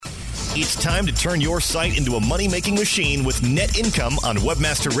It's time to turn your site into a money-making machine with net income on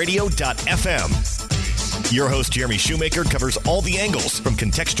webmasterradio.fm. Your host, Jeremy Shoemaker, covers all the angles from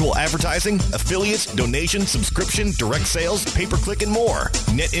contextual advertising, affiliates, donation, subscription, direct sales, pay-per-click, and more.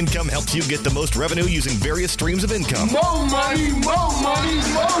 Net income helps you get the most revenue using various streams of income. More money, more money,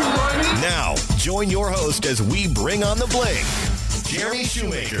 more money. Now, join your host as we bring on the bling, Jeremy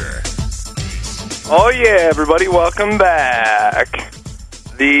Shoemaker. Oh yeah, everybody, welcome back.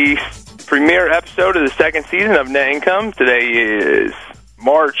 The premiere episode of the second season of Net Income. Today is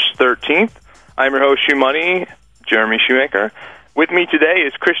March 13th. I'm your host, Shoe Money, Jeremy Shoemaker. With me today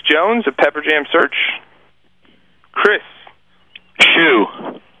is Chris Jones of Pepper Jam Search. Chris. Shoe.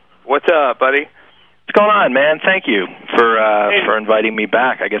 What's up, buddy? What's going on, man? Thank you for inviting me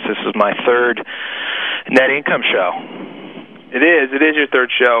back. I guess this is my third Net Income show. It is your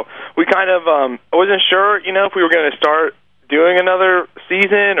third show. We kind of, I wasn't sure, if we were going to start doing another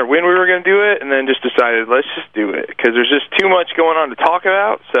season or when we were going to do it, and then just decided, let's just do it, because there's just too much going on to talk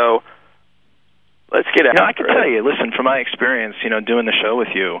about, so let's get after it. I can tell you, listen, from my experience, doing the show with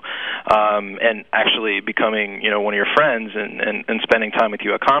you, and actually becoming, one of your friends and spending time with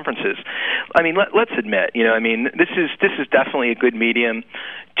you at conferences, I mean, let's admit, this is definitely a good medium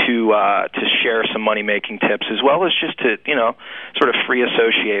to share some money-making tips, as well as just to, sort of free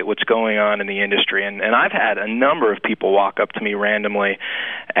associate what's going on in the industry. And I've had a number of people walk up to me randomly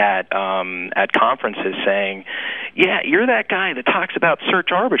at conferences saying, yeah, you're that guy that talks about search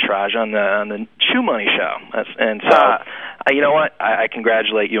arbitrage on the Shoe Money show. And so, you know what? I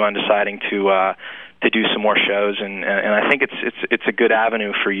congratulate you on deciding to do some more shows, and I think it's a good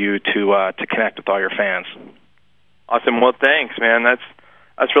avenue for you to connect with all your fans. Awesome. Well, thanks, man. That's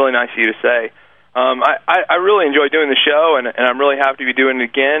really nice of you to say. I really enjoy doing the show, and I'm really happy to be doing it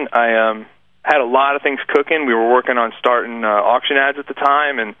again. I had a lot of things cooking. We were working on starting auction ads at the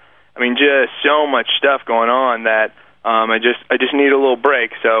time, and I mean, just so much stuff going on that I just need a little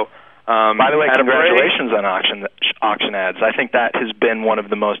break. So, by the way, congratulations on auction ads. I think that has been one of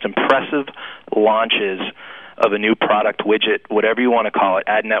the most impressive launches of a new product, widget, whatever you want to call it,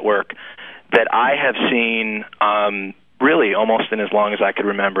 ad network, that I have seen. Really, almost in as long as I could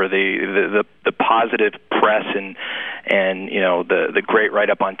remember, the positive press and the great write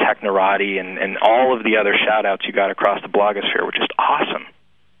up on Technorati and all of the other shout outs you got across the blogosphere were just awesome.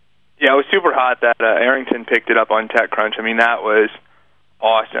 Yeah, it was super hot that Arrington picked it up on TechCrunch. I mean, that was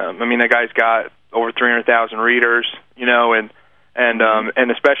awesome. I mean, that guy's got over 300,000 readers, and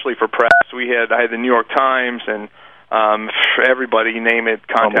especially for press, I had the New York Times and everybody, you name it,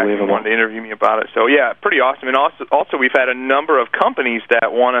 contacted me, wanted to interview me about it. So, yeah, pretty awesome. And also we've had a number of companies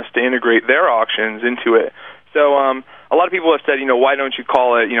that want us to integrate their auctions into it. So a lot of people have said, why don't you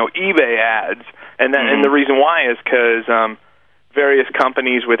call it, eBay ads? And and the reason why is because various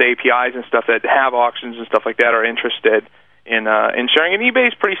companies with APIs and stuff that have auctions and stuff like that are interested in sharing. And eBay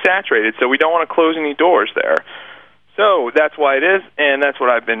is pretty saturated, so we don't want to close any doors there. So that's why it is, and that's what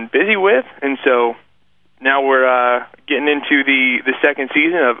I've been busy with. And so now we're getting into the second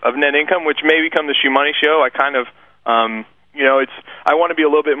season of Net Income, which may become the Shoe Money Show. I kind of, I want to be a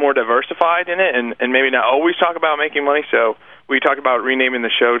little bit more diversified in it, and maybe not always talk about making money. So we talked about renaming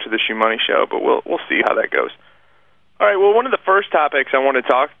the show to the Shoe Money Show, but we'll see how that goes. All right. Well, one of the first topics I want to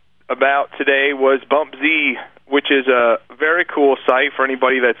talk about today was BumpZ, which is a very cool site for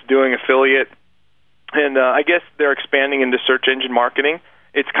anybody that's doing affiliate, and I guess they're expanding into search engine marketing.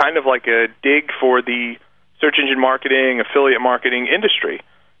 It's kind of like a dig for the search engine marketing, affiliate marketing industry.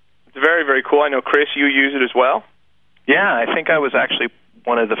 It's very, very cool. I know, Chris, you use it as well. Yeah, I think I was actually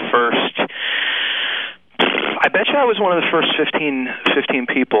one of the first. I bet you I was one of the first 15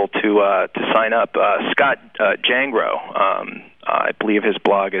 people to sign up. Scott Jangro, I believe his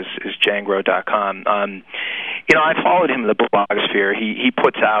blog is jangro.com. I followed him in the blogosphere. He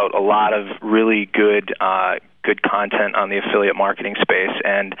puts out a lot of really good content on the affiliate marketing space,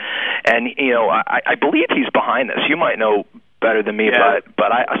 and I believe he's behind this. You might know better than me, yeah.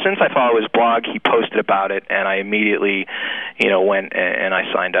 but since I follow his blog, he posted about it, and I immediately went and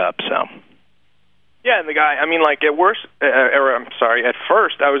I signed up. So yeah, and the guy, I mean, like at first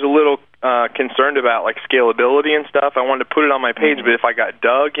I was a little concerned about like scalability and stuff. I wanted to put it on my page, but if I got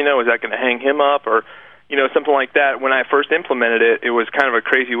Doug, is that going to hang him up or something like that? When I first implemented it, it was kind of a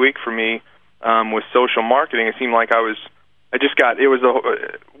crazy week for me. With social marketing, it seemed like when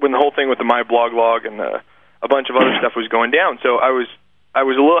the whole thing with the My Blog Log and a bunch of other stuff was going down. So I was a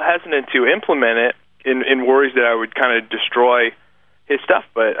little hesitant to implement it in worries that I would kind of destroy his stuff.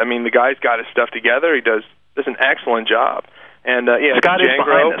 But I mean, the guy's got his stuff together. He does an excellent job. And Scott is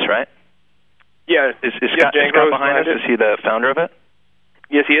behind this, right? Yeah, is Scott behind this? Is he the founder of it?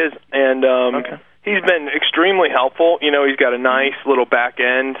 Yes, he is, and he's been extremely helpful. You know, he's got a nice little back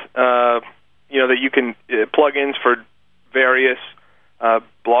end, you know, that you can plugins for various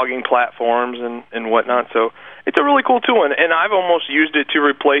blogging platforms and whatnot. So it's a really cool tool, and I've almost used it to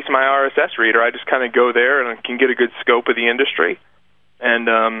replace my RSS reader. I just kind of go there and I can get a good scope of the industry,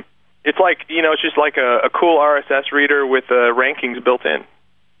 and it's like, you know, it's just like a cool RSS reader with rankings built in.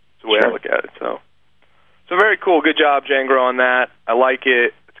 That's the way I look at it. So very cool. Good job, Jangro, on that. I like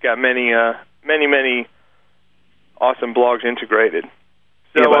it. It's got many awesome blogs integrated.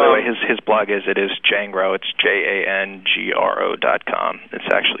 So, yeah, by the way, his blog is Jangro. It's JANGRO.com.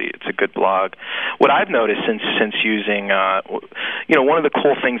 It's a good blog. What I've noticed since using, you know, one of the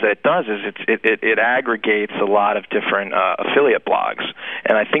cool things that it does is it aggregates a lot of different affiliate blogs,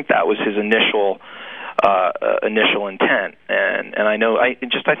 and I think that was his initial intent. And I know I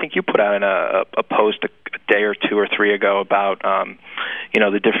think you put out a post a day or two or three ago about you know,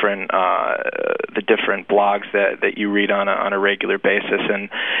 the different blogs that you read on a regular basis. And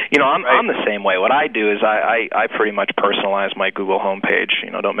you know, I'm the same way. What I do is I pretty much personalize my Google homepage.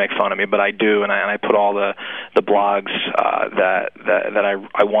 You know, don't make fun of me, but I do, and I put all the blogs that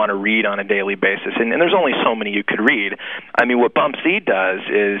I want to read on a daily basis. And there's only so many you could read. I mean, what BumpZ does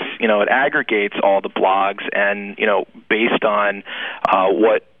is, you know, it aggregates all the blogs, and you know, based on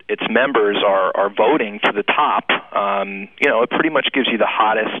what its members are voting to the top, you know, it pretty much gives you the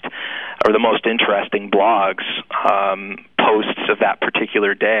hottest or the most interesting blogs, posts of that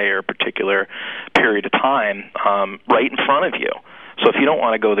particular day or particular period of time, right in front of you. So if you don't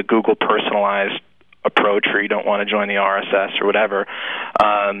want to go the Google personalized approach, or you don't want to join the RSS or whatever,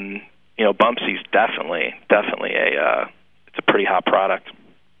 you know, BumpZ's definitely it's a pretty hot product.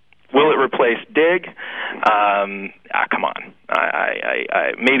 Will it replace Digg? Come on.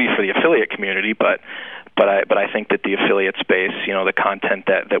 I maybe for the affiliate community, but I think that the affiliate space, you know, the content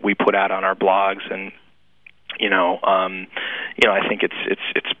that we put out on our blogs, and you know, I think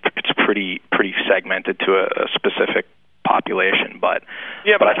it's pretty segmented to a specific population. But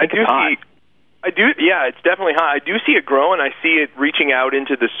yeah, but I do see. Yeah, it's definitely hot. I do see it growing. I see it reaching out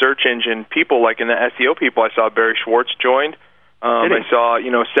into the search engine people, like in the SEO people. I saw Barry Schwartz joined. I saw, you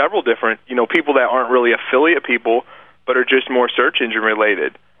know, several different, you know, people that aren't really affiliate people, but are just more search engine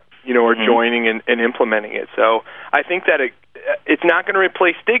related, you know, are joining and implementing it. So I think that it's not going to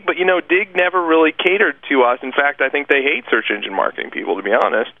replace Digg, but, you know, Digg never really catered to us. In fact, I think they hate search engine marketing people, to be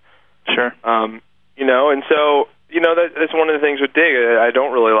honest. Sure. You know, and so, you know, that's one of the things with Digg I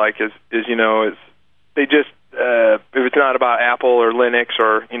don't really like is you know, is they just, if it's not about Apple or Linux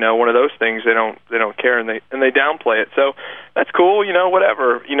or, you know, one of those things, they don't care, and they downplay it. So that's cool, you know,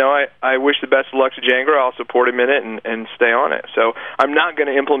 whatever. You know, I wish the best of luck to Jangro. I'll support him in it and stay on it. So I'm not going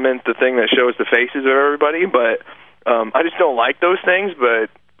to implement the thing that shows the faces of everybody, but I just don't like those things. But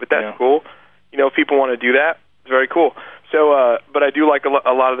that's cool. You know, if people want to do that, it's very cool. So, but I do like a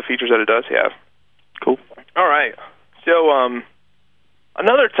lot of the features that it does have. Cool. All right. So,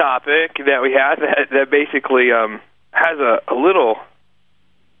 another topic that we had that basically has a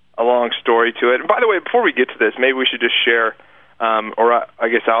long story to it. And by the way, before we get to this, maybe we should just share, or I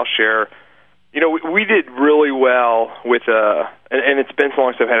guess I'll share. You know, we did really well with, and it's been so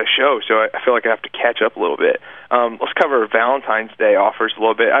long since I've had a show, so I feel like I have to catch up a little bit. Let's cover Valentine's Day offers a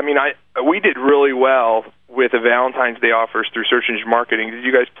little bit. I mean, we did really well with the Valentine's Day offers through search engine marketing. Did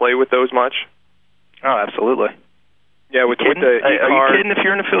you guys play with those much? Oh, absolutely. Yeah, with the are you kidding? If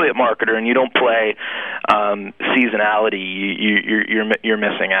you're an affiliate marketer and you don't play seasonality, you're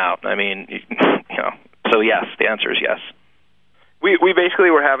missing out. I mean, you know. So yes, the answer is yes. We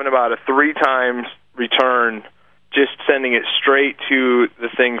basically were having about a 3 times return, just sending it straight to the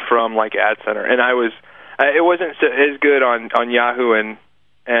thing from like Ad Center, and it wasn't as good on Yahoo and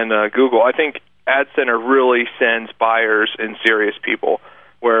Google. I think Ad Center really sends buyers and serious people,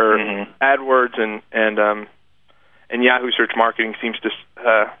 where AdWords and Yahoo Search Marketing seems to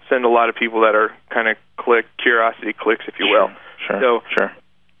send a lot of people that are kind of curiosity clicks, if you will. Sure.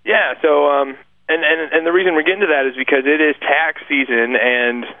 Yeah. So and the reason we're getting to that is because it is tax season,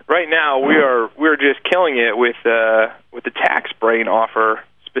 and right now we're just killing it with the Tax Brain offer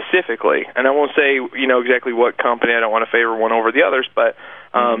specifically. And I won't say, you know, exactly what company. I don't want to favor one over the others, but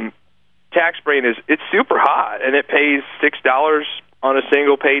Tax Brain it's super hot, and it pays $6 on a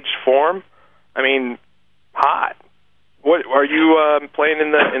single page form. I mean, hot. What are you playing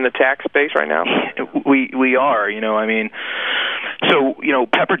in the tax space right now? We are, you know, I mean, so, you know,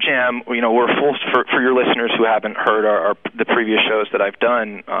 Pepper Jam, you know, we're full for your listeners who haven't heard the previous shows that I've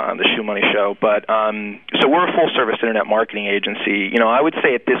done on the Shoe Money Show, but so we're a full service internet marketing agency. You know, I would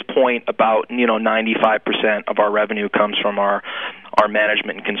say at this point about, you know, 95% of our revenue comes from our our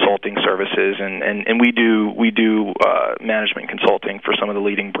management and consulting services, and we do management consulting for some of the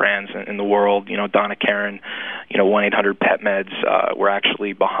leading brands in the world. You know, Donna Karan, 1-800-PET-MEDS. We're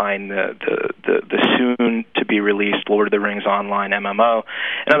actually behind the soon to be released Lord of the Rings Online MMO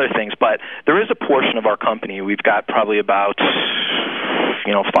and other things. But there is a portion of our company, we've got probably about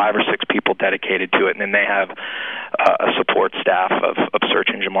 5 or 6 people dedicated to it, and then they have a support staff of search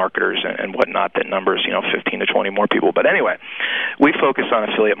engine marketers and whatnot that numbers 15 to 20 more people. But anyway, we focus on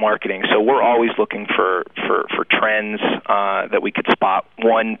affiliate marketing, so we're always looking for trends that we could spot.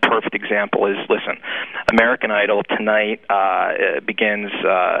 One perfect example is, listen, American Idol tonight begins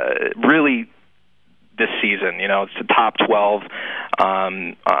really this season. It's the top 12.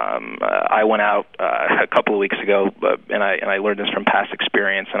 I went out a couple of weeks ago, and I learned this from past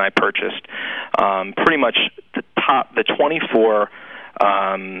experience, and I purchased pretty much the 24.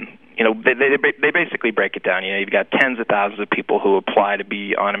 They basically break it down. You've got tens of thousands of people who apply to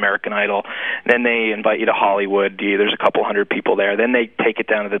be on American Idol. Then they invite you to Hollywood. There's a couple hundred people there. Then they take it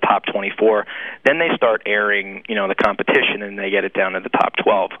down to the top 24. Then they start airing, the competition, and they get it down to the top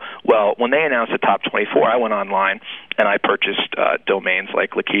 12. Well, when they announced the top 24, I went online and I purchased domains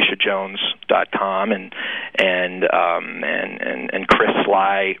like LakeishaJones.com and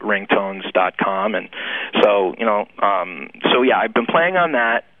ChrisSlyRingtones.com, and so yeah, I've been playing on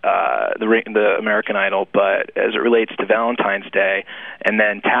that. The American Idol, but as it relates to Valentine's Day and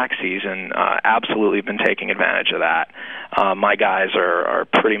then tax season, absolutely been taking advantage of that. My guys are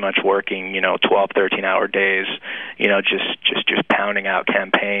pretty much working, 12, 13-hour days, just pounding out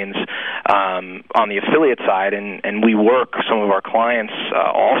campaigns on the affiliate side, and we work. Some of our clients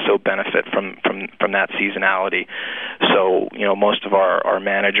also benefit from that seasonality. So, most of our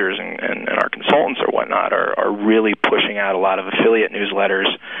managers and our consultants or whatnot are really pushing out a lot of affiliate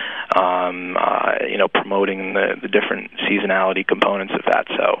newsletters, promoting the different seasonality components of that.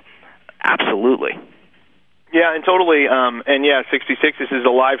 So, absolutely. Yeah, and totally. 66. This is a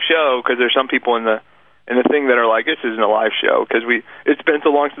live show because there's some people in the thing that are like, this isn't a live show because it's been so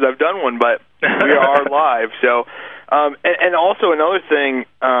long since I've done one, but we are live. So, and also another thing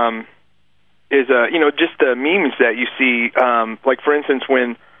is just the memes that you see. Like for instance,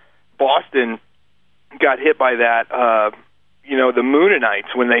 when Boston got hit by that. The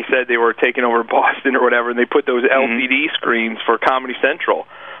Mooninites, when they said they were taking over Boston or whatever, and they put those LCD screens for Comedy Central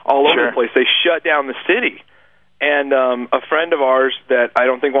all over the place. They shut down the city. And a friend of ours that I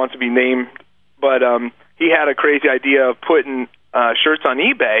don't think wants to be named, but he had a crazy idea of putting shirts on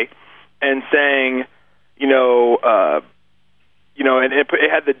eBay and saying, and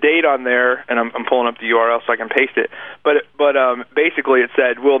it had the date on there, and I'm pulling up the URL so I can paste it. But basically it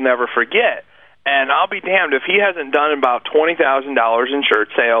said, "We'll never forget." And I'll be damned if he hasn't done about $20,000 in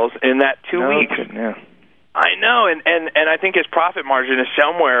shirt sales in that 2 weeks. Yeah. I know, and I think his profit margin is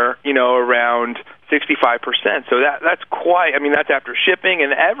somewhere, around 65%. So that's quite. I mean, that's after shipping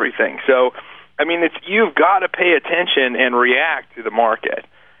and everything. So, I mean, you've got to pay attention and react to the market.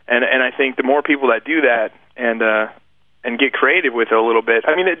 And I think the more people that do that and get creative with it a little bit.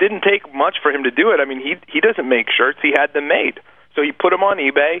 I mean, it didn't take much for him to do it. I mean, he doesn't make shirts; he had them made. So he put them on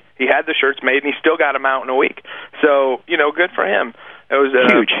eBay. He had the shirts made, and he still got them out in a week. So, good for him. It was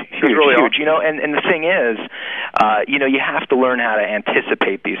huge. Really huge. Awesome. And the thing is, you have to learn how to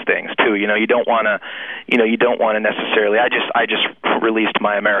anticipate these things too. You don't want to necessarily. I just released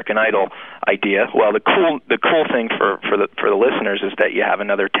my American Idol idea. Well, the cool thing for the listeners is that you have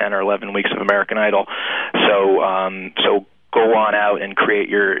another 10 or 11 weeks of American Idol. So go on out and create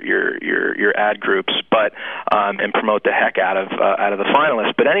your ad groups, but and promote the heck out of the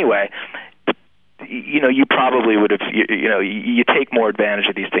finalists. But anyway, you probably would have, you take more advantage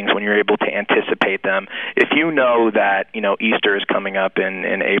of these things when you're able to anticipate them. If you know that, Easter is coming up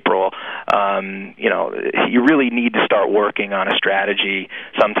in April, you really need to start working on a strategy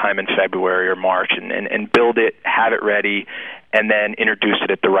sometime in February or March and build it, have it ready, and then introduce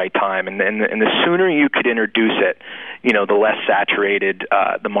it at the right time. And the sooner you could introduce it, the less saturated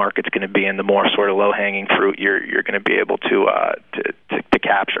the market's going to be, and the more sort of low-hanging fruit you're going to be able to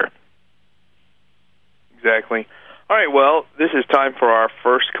capture. Exactly. All right, well, this is time for our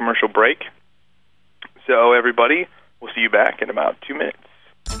first commercial break. So, everybody, we'll see you back in about 2 minutes.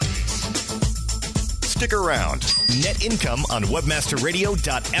 Stick around. Net Income on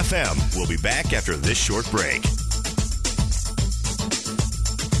WebmasterRadio.fm. We'll be back after this short break.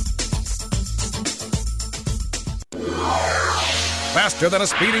 Faster than a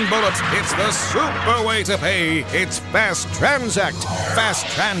speeding bullet, it's the super way to pay. It's Fast Transact. Fast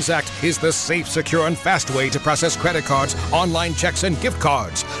Transact is the safe, secure, and fast way to process credit cards, online checks, and gift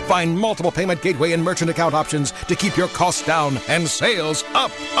cards. Find multiple payment gateway and merchant account options to keep your costs down and sales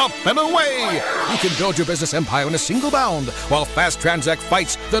up, and away. You can build your business empire in a single bound while Fast Transact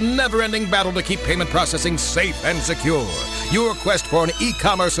fights the never-ending battle to keep payment processing safe and secure. Your quest for an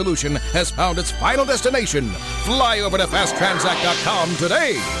e-commerce solution has found its final destination. Fly over to fasttransact.com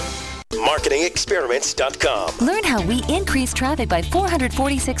today. MarketingExperiments.com. Learn how we increase traffic by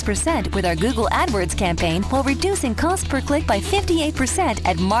 446% with our Google AdWords campaign while reducing cost per click by 58%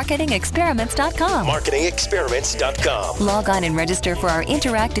 at MarketingExperiments.com. MarketingExperiments.com. Log on and register for our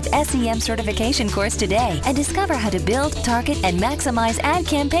interactive SEM certification course today and discover how to build, target, and maximize ad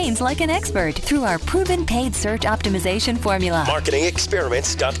campaigns like an expert through our proven paid search optimization formula.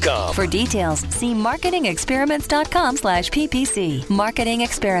 MarketingExperiments.com. For details, see MarketingExperiments.com/PPC. Marketing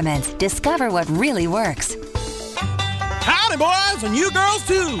Experiments. Discover what really works. Howdy, boys, and you girls,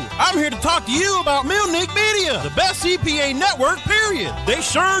 too. I'm here to talk to you about Milnick Media, the best CPA network, period. They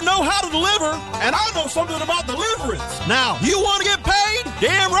sure know how to deliver, and I know something about deliverance. Now, you want to get paid?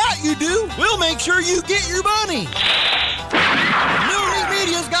 Damn right you do. We'll make sure you get your money. Milnick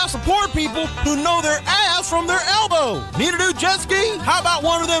Media's got support people who know their ass from their elbow. Need a new jet ski? How about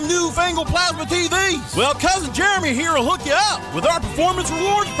one of them newfangled plasma TVs? Well, Cousin Jeremy here will hook you up with our performance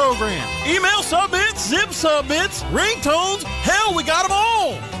rewards program. Email submits, zip submits, ringtones, hell, we got them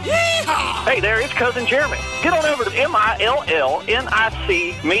all. Yeehaw! Hey there, it's Cousin Jeremy. Get on over to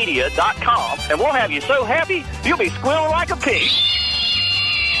MILLNICmedia.com and we'll have you so happy you'll be squealing like a pig.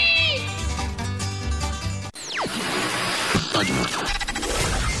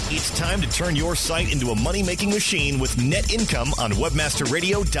 It's time to turn your site into a money-making machine with net income on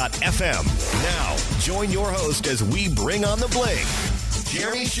webmasterradio.fm. Now, join your host as we bring on the bling,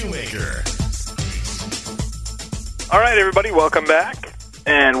 Jeremy Shoemaker. All right, everybody, welcome back.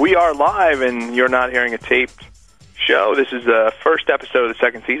 And we are live, and you're not hearing a taped show. This is the first episode of the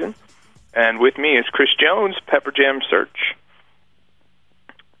second season. And with me is Chris Jones, Pepper Jam Search.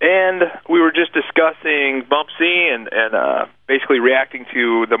 And we were just discussing Bump C and basically reacting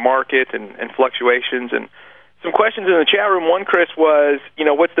to the market and fluctuations. And some questions in the chat room. One, Chris, was,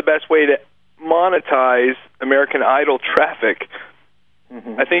 what's the best way to monetize American Idol traffic?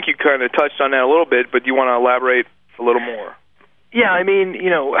 Mm-hmm. I think you kind of touched on that a little bit, but do you want to elaborate a little more? Yeah, I mean,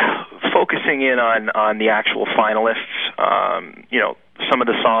 focusing in on the actual finalists, some of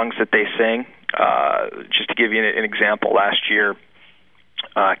the songs that they sing. Just to give you an example, last year,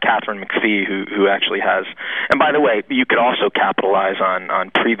 Catherine McPhee, who actually has, and by the way, you could also capitalize on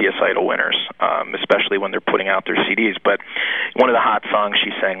previous Idol winners, especially when they're putting out their CDs. But one of the hot songs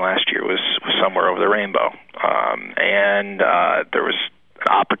she sang last year was Somewhere Over the Rainbow, and there was an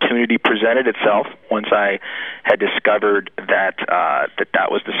opportunity presented itself once I had discovered that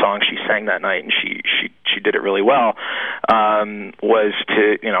was the song she sang that night, and she did it really well. Was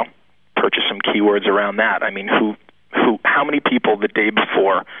to purchase some keywords around that. I mean, how many people the day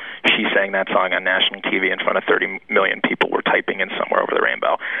before she sang that song on national TV in front of 30 million people were typing in Somewhere Over the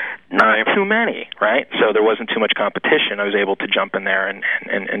Rainbow? Not too many, right? So there wasn't too much competition. I was able to jump in there and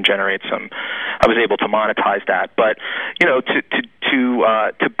generate some. I was able to monetize that, but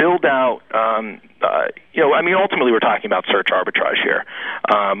to build out. Ultimately we're talking about search arbitrage here,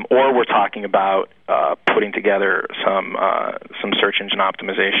 or we're talking about putting together some search engine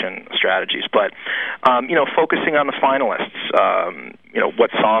optimization strategies. But focusing on the finalists,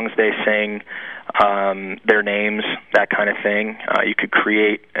 what songs they sing, their names, that kind of thing. You could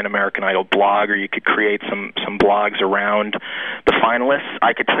create an American Idol blog, or you could create some blogs around the finalists.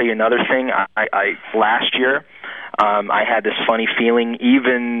 I could tell you another thing. I last year. I had this funny feeling,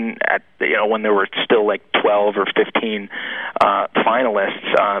 even at when there were still like 12 or 15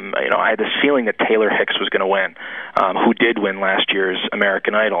 finalists. I had this feeling that Taylor Hicks was going to win, who did win last year's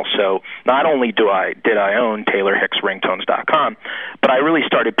American Idol. So not only did I own TaylorHicksRingtones.com, but I really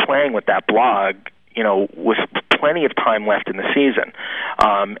started playing with that blog, with plenty of time left in the season,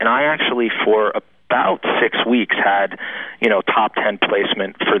 and I actually for about 6 weeks had top 10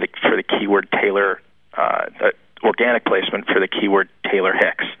 placement for the keyword Taylor. Organic placement for the keyword Taylor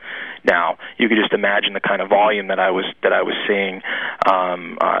Hicks. Now, you could just imagine the kind of volume that I was seeing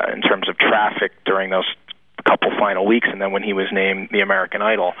in terms of traffic during those couple final weeks, and then when he was named the American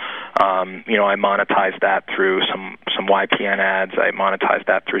Idol, I monetized that through some YPN ads. I monetized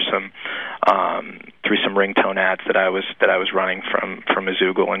that through some ringtone ads that I was running from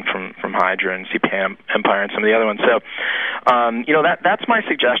Azoogle and from Hydra and CPA Empire and some of the other ones. So, that's my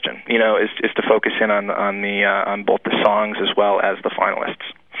suggestion. Is to focus in on both the songs as well as the finalists.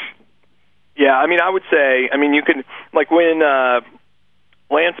 Yeah, I mean, I would say, you can, like when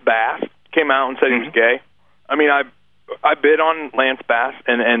Lance Bass came out and said he was gay. I mean, I bid on Lance Bass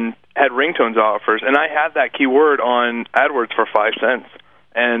and had ringtones offers, and I had that keyword on AdWords for 5 cents,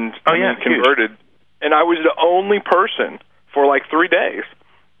 and converted. Huge. And I was the only person for like 3 days.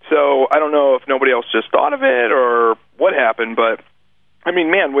 So I don't know if nobody else just thought of it or what happened, but I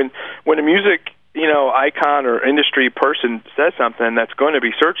mean, man, when a music icon or industry person says something that's going to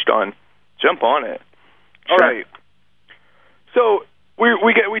be searched on, jump on it. All right. So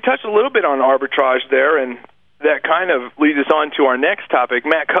we touched a little bit on arbitrage there, and that kind of leads us on to our next topic.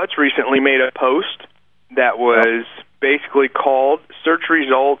 Matt Cutts recently made a post that was basically called "Search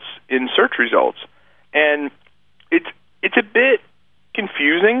Results in Search Results," and it's a bit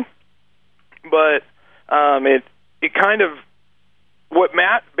confusing, but it kind of, what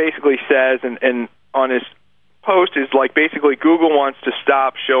Matt basically says and on his post is like basically Google wants to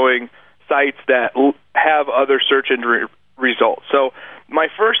stop showing sites that have other search engine results. So my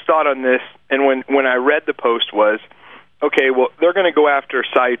first thought on this, and when I read the post, was, okay, well, they're going to go after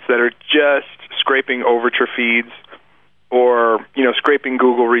sites that are just scraping Overture feeds or, scraping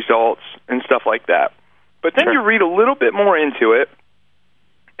Google results and stuff like that. But then you read a little bit more into it,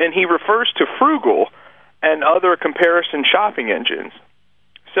 and he refers to Frugal and other comparison shopping engines.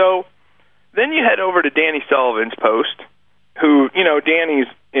 So then you head over to Danny Sullivan's post, who, Danny's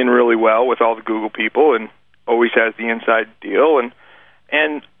in really well with all the Google people and always has the inside deal.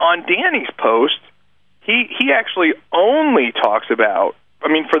 And on Danny's post, he actually only talks about,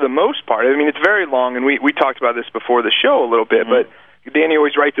 for the most part, it's very long, and we talked about this before the show a little bit, but Danny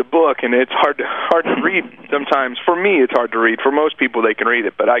always writes a book, and it's hard to read sometimes. For me, it's hard to read. For most people, they can read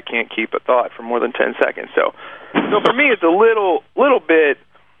it, but I can't keep a thought for more than 10 seconds. So for me, it's a little bit,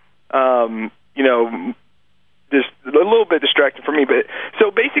 just a little bit distracting for me. But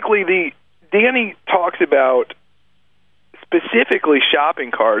so basically, Danny talks about specifically shopping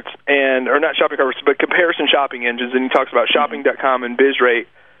carts or not shopping carts, but comparison shopping engines, and he talks about Shopping.com and BizRate,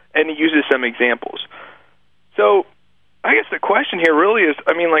 and he uses some examples. So I guess the question here really is,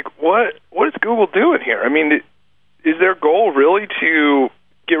 what is Google doing here? Is their goal really to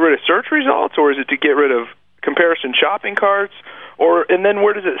get rid of search results, or is it to get rid of comparison shopping carts? And then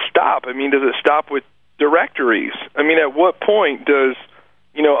where does it stop? Does it stop with directories? At what point does,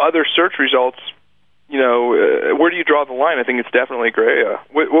 other search results, where do you draw the line? I think it's definitely gray.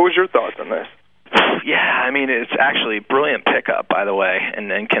 What was your thoughts on this? Yeah, it's actually a brilliant pickup, by the way,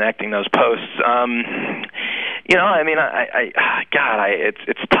 and connecting those posts.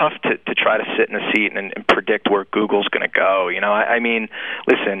 It's tough to try to sit in a seat and predict where Google's going to go.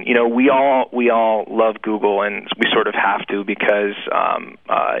 Listen, we all love Google, and we sort of have to because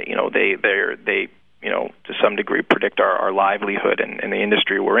they to some degree predict our livelihood in the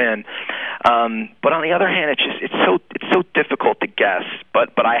industry we're in. But on the other hand, it's so difficult to guess.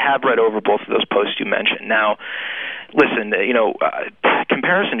 But I have read over both of those posts you mentioned. Now, listen,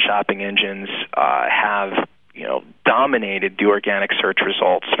 comparison shopping engines have dominated the organic search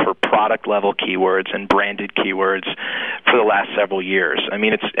results for product level keywords and branded keywords for the last several years.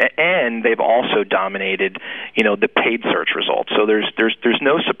 And they've also dominated, the paid search results. So there's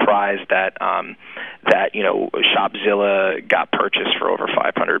no surprise that Shopzilla got purchased for over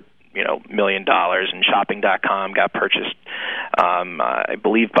 $500 million, and Shopping.com got purchased, I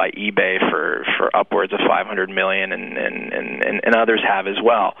believe, by eBay for upwards of $500 million, and others have as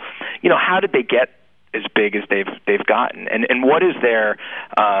well. How did they get as big as they've gotten, and what is their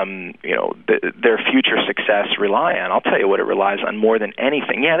future success rely on? I'll tell you what it relies on more than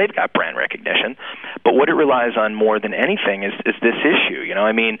anything. Yeah, they've got brand recognition, but what it relies on more than anything is this issue.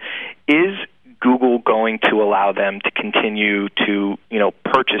 Is Google going to allow them to continue to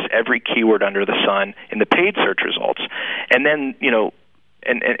purchase every keyword under the sun in the paid search results? And then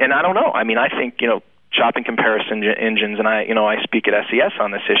and I don't know. I think shopping comparison engines, and I speak at SES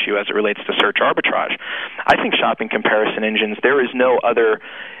on this issue as it relates to search arbitrage. I think shopping comparison engines, there's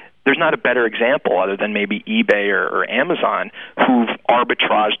not a better example other than maybe eBay or Amazon who've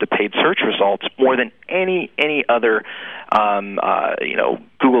arbitraged the paid search results more than any other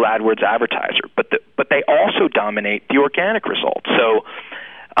Google AdWords advertiser. But they also dominate the organic results. So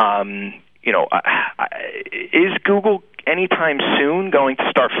is Google anytime soon going to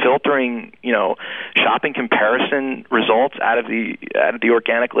start filtering, shopping comparison results out of the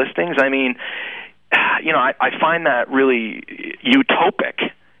organic listings? I find that really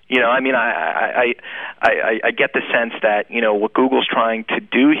utopic. I get the sense that what Google's trying to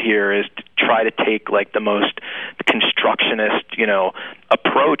do here is to try to take like the most constructionist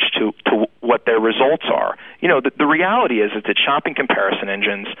approach to what their results are. The reality is that shopping comparison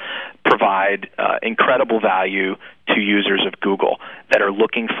engines provide incredible value to users of Google that are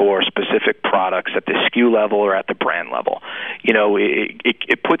looking for specific products at the SKU level or at the brand level. You know,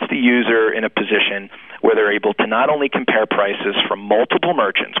 it puts the user in a position where they're able to not only compare prices from multiple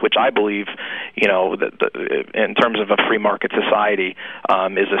merchants, which I believe, you know, in terms of a free market society,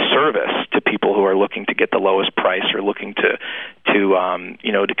 is a service to people who are looking to get the lowest price or looking to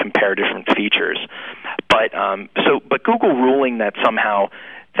compare different features. But Google ruling that somehow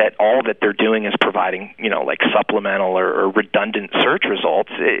that all that they're doing is providing, you know, like supplemental or redundant search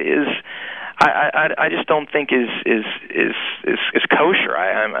results is, I just don't think is kosher.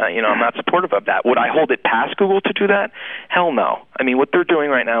 I'm not supportive of that. Would I hold it past Google to do that? Hell no. I mean, what they're doing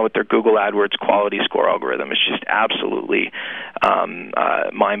right now with their Google AdWords quality score algorithm is just absolutely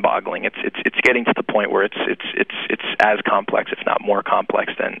mind-boggling. It's getting to the point where it's as complex, if not more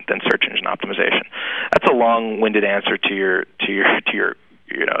complex, than search engine optimization. That's a long-winded answer to your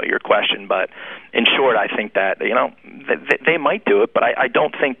question, but in short, I think that they might do it, but I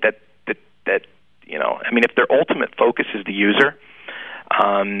don't think that I mean, if their ultimate focus is the user,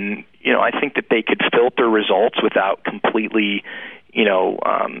 I think that they could filter results without completely,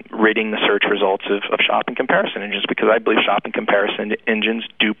 ridding the search results of shopping comparison engines, because I believe shopping comparison engines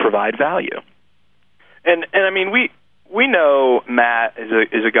do provide value. And I mean, we know Matt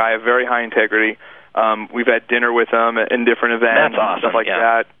is a guy of very high integrity. We've had dinner with him in different events, That's awesome. Stuff like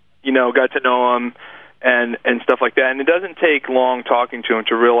that. Got to know him and stuff like that. And it doesn't take long talking to him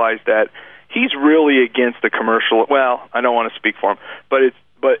to realize that he's really against the commercial. Well, I don't want to speak for him, but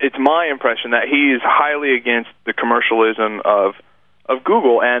it's my impression that he is highly against the commercialism of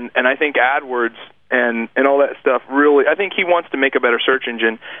Google, and I think AdWords and all that stuff really. I think he wants to make a better search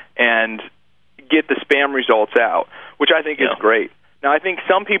engine and get the spam results out, which I think is great. Now, I think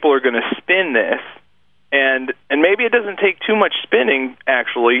some people are going to spin this, and maybe it doesn't take too much spinning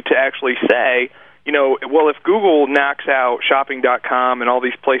actually to actually say, well, if Google knocks out shopping.com and all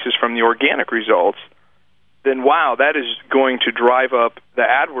these places from the organic results, then wow, that is going to drive up the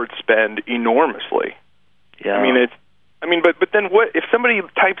AdWords spend enormously. Yeah. But then what if somebody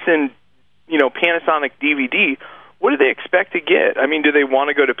types in, Panasonic DVD? What do they expect to get? I mean, do they want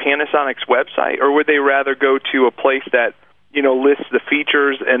to go to Panasonic's website, or would they rather go to a place that lists the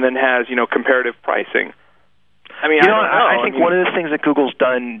features and then has comparative pricing? I mean, I think one of the things that Google's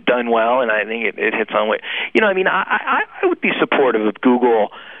done well, and I think it hits on what I would be supportive of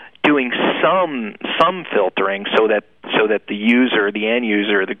Google doing some filtering so that the user, the end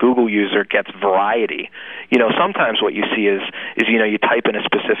user, the Google user gets variety. Sometimes what you see is you type in a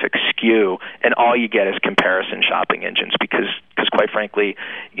specific SKU and all you get is comparison shopping engines because quite frankly,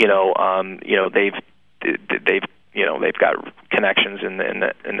 they've got connections in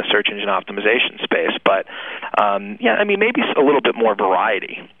the search engine optimization space. But maybe a little bit more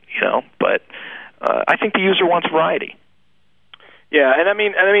variety. But I think the user wants variety. Yeah, and I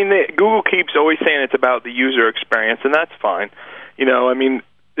mean, Google keeps always saying it's about the user experience, and that's fine.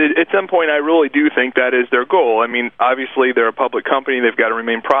 At some point, I really do think that is their goal. I mean, obviously, they're a public company; they've got to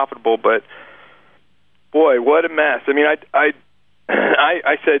remain profitable. But boy, what a mess! I mean,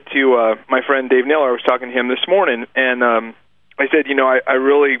 I said to my friend Dave Naylor, I was talking to him this morning, and I said,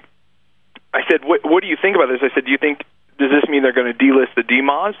 I said, what do you think about this? I said, does this mean they're going to delist the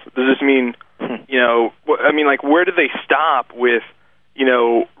DMOZ? Does this mean, where do they stop with,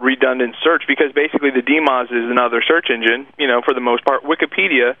 redundant search? Because basically the DMOZ is another search engine, for the most part.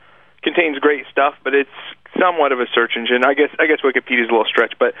 Wikipedia contains great stuff, but it's somewhat of a search engine. I guess Wikipedia is a little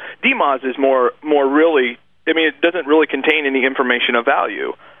stretch, but DMOZ is more really. I mean, it doesn't really contain any information of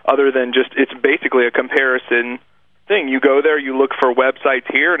value other than just it's basically a comparison thing. You go there, you look for websites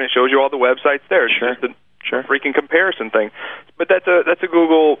here, and it shows you all the websites there. It's just a freaking comparison thing. But that's a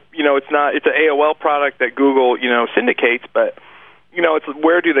Google. It's not. It's an AOL product that Google syndicates. But it's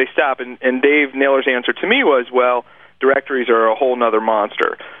where do they stop? And Dave Naylor's answer to me was, well, directories are a whole nother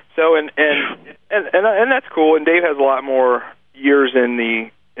monster. So and that's cool. And Dave has a lot more years in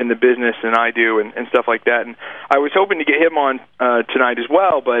the business than I do and stuff like that. And I was hoping to get him on tonight as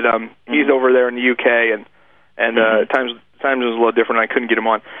well, but he's over there in the UK and times was a little different. I couldn't get him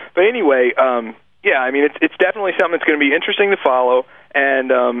on. But anyway, it's definitely something that's going to be interesting to follow.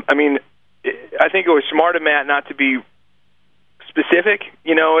 And I think it was smart of Matt not to be specific,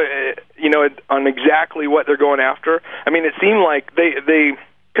 on exactly what they're going after. I mean, it seemed like they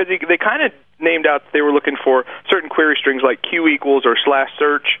kind of named out that they were looking for certain query strings like Q equals or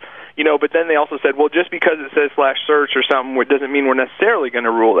 /search, but then they also said, well, just because it says /search or something, it doesn't mean we're necessarily going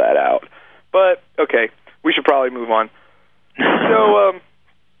to rule that out. But, okay, we should probably move on. So,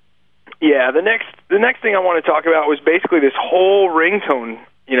 the next thing I want to talk about was basically this whole ringtone,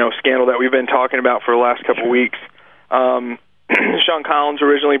 scandal that we've been talking about for the last couple weeks. Sean Collins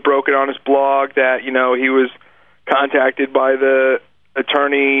originally broke it on his blog that, he was contacted by the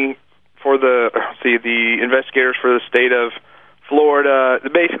attorney for the investigators for the state of Florida.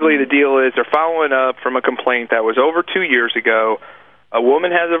 Basically, the deal is they're following up from a complaint that was over 2 years ago. A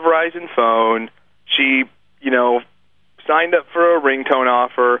woman has a Verizon phone. She, signed up for a ringtone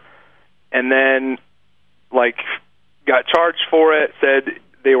offer and then, got charged for it, said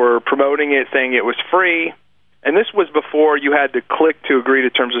they were promoting it, saying it was free. And this was before you had to click to agree to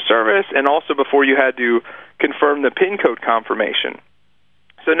terms of service and also before you had to confirm the PIN code confirmation.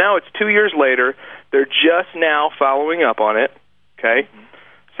 So now it's 2 years later. They're just now following up on it, okay?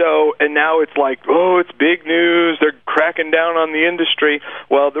 So, and now it's it's big news. They're cracking down on the industry.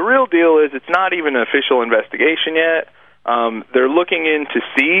 Well, the real deal is it's not even an official investigation yet. They're looking in to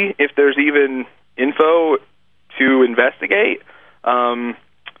see if there's even info to investigate.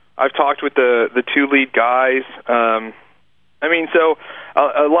 I've talked with the two lead guys. So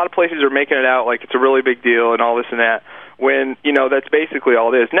a lot of places are making it out like it's a really big deal and all this and that, when, that's basically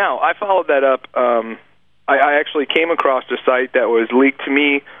all it is. Now, I followed that up. I actually came across a site that was leaked to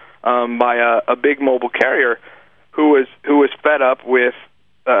me by a big mobile carrier who was fed up with,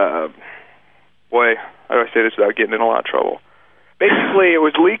 how do I say this without getting in a lot of trouble? Basically, it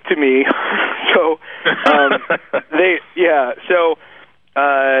was leaked to me.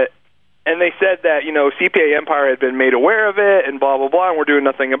 And they said that, CPA Empire had been made aware of it and blah, blah, blah, and we're doing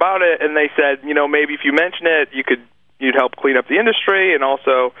nothing about it. And they said, maybe if you mention it, you'd help clean up the industry, and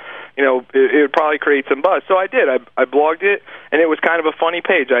also, it would probably create some buzz. So I did. I blogged it, and it was kind of a funny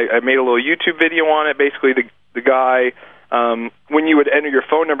page. I made a little YouTube video on it. Basically, the guy, when you would enter your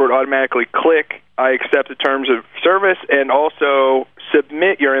phone number, it would automatically click, I accept the terms of service, and also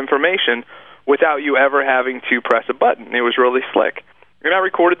submit your information without you ever having to press a button. It was really slick. And I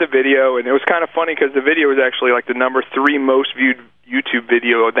recorded the video, and it was kind of funny because the video was actually the number 3 most viewed YouTube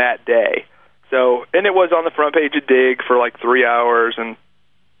video that day. So, and it was on the front page of Dig for 3 hours and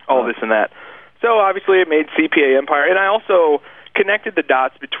all this and that. So obviously it made CPA Empire, and I also connected the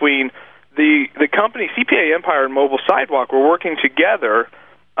dots between the company CPA Empire and Mobile Sidewalk were working together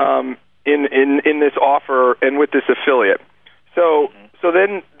in this offer and with this affiliate. So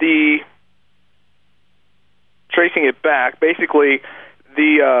then tracing it back, basically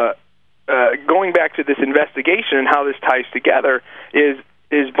going back to this investigation and how this ties together is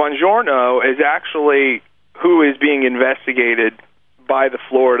Buongiorno is actually who is being investigated by the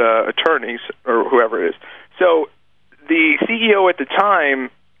Florida attorneys or whoever it is. So the CEO at the time,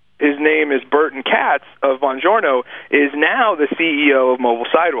 his name is Burton Katz of Buongiorno, is now the CEO of Mobile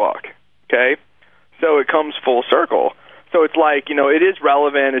Sidewalk. Okay, so it comes full circle. So it's it is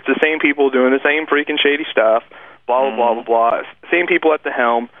relevant. It's the same people doing the same freaking shady stuff. Blah blah blah blah blah. Same people at the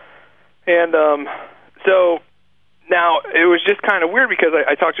helm, and so. Now, it was just kind of weird because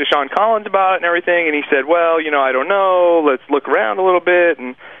I talked to Sean Collins about it and everything, and he said, well, I don't know, let's look around a little bit,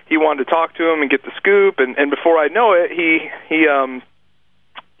 and he wanted to talk to him and get the scoop, and before I know it, he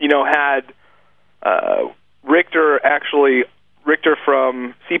had Richter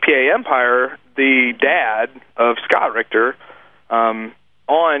from CPA Empire, the dad of Scott Richter, on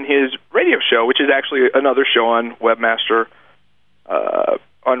his radio show, which is actually another show on Webmaster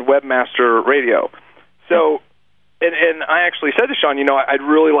Radio. So... And I actually said to Sean, I'd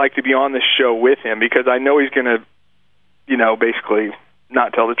really like to be on this show with him because I know he's going to, basically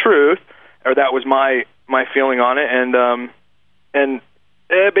not tell the truth, or that was my feeling on it. And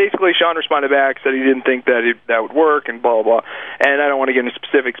basically Sean responded back, said he didn't think that would work, and blah blah blah. And I don't want to get into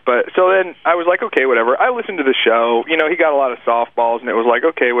specifics, but so then I was like, okay, whatever. I listened to the show. He got a lot of softballs, and it was like,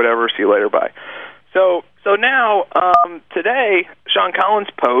 okay, whatever. See you later, bye. So now today, Sean Collins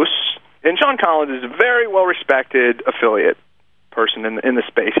posts. And Sean Collins is a very well-respected affiliate person in the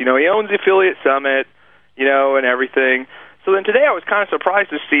space. He owns the Affiliate Summit, and everything. So then today I was kind of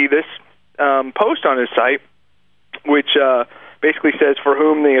surprised to see this post on his site, which basically says, for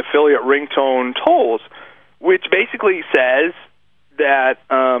whom the affiliate ringtone tolls, which basically says that,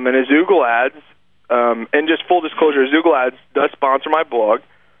 and Azoogle Ads, and just full disclosure, Azoogle Ads does sponsor my blog,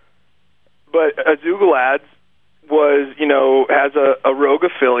 but Azoogle Ads has a rogue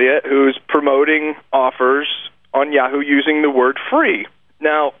affiliate who's promoting offers on Yahoo using the word free.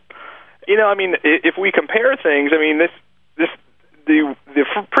 Now, if we compare things, the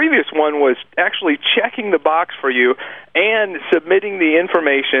previous one was actually checking the box for you and submitting the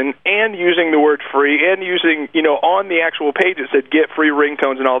information and using the word free and using, on the actual page it said get free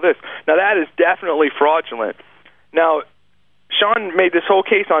ringtones and all this. Now, that is definitely fraudulent. Now, Sean made this whole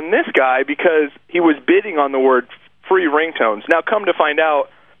case on this guy because he was bidding on the word free ringtones. Now, come to find out,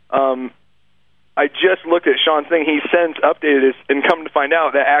 I just looked at Sean's thing. He since updated this and come to find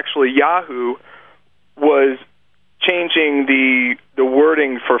out that actually Yahoo was changing the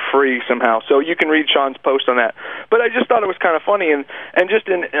wording for free somehow. So you can read Sean's post on that. But I just thought it was kind of funny, and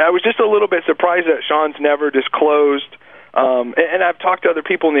I was just a little bit surprised that Sean's never disclosed. And I've talked to other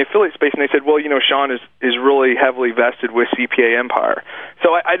people in the affiliate space, and they said, well, Sean is really heavily vested with CPA Empire.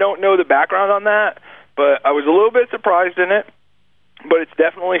 So I don't know the background on that, but I was a little bit surprised in it. But it's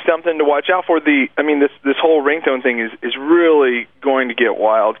definitely something to watch out for. This whole ringtone thing is really going to get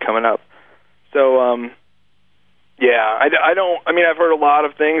wild coming up. So, yeah, I've heard a lot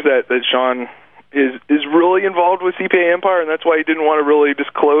of things that Sean is really involved with CPA Empire, and that's why he didn't want to really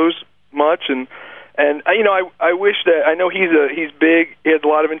disclose much. And I wish that, I know he's big, he has a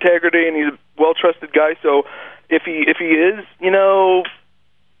lot of integrity, and he's a well-trusted guy. So if he is,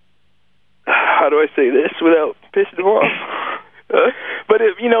 how do I say this without pissing him off? But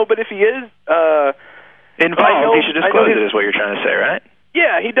if he is involved, he should disclose it, is what you're trying to say, right?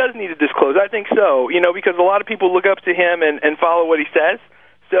 Yeah, he does need to disclose. I think so. Because a lot of people look up to him and follow what he says.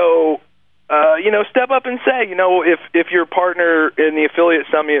 So, step up and say, if your partner in the affiliate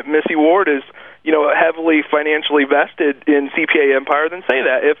summit, Missy Ward, is heavily financially vested in CPA Empire, then say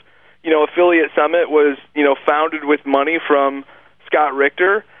that. If affiliate summit was founded with money from Scott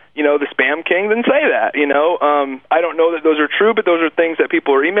Richter, the Spam King, then say that. I don't know that those are true, but those are things that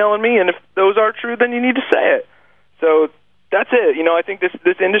people are emailing me, and if those are true, then you need to say it. So that's it. I think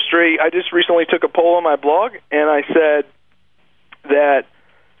this industry, I just recently took a poll on my blog, and I said that,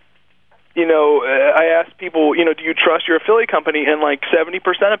 I asked people, do you trust your affiliate company? And like 70%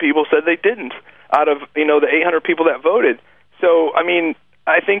 of people said they didn't out of, the 800 people that voted. So,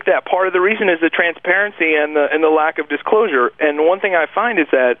 I think that part of the reason is the transparency and the lack of disclosure. And one thing I find is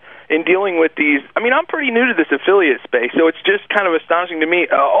that in dealing with these, I'm pretty new to this affiliate space, so it's just kind of astonishing to me.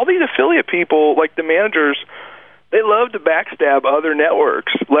 All these affiliate people, like the managers, they love to backstab other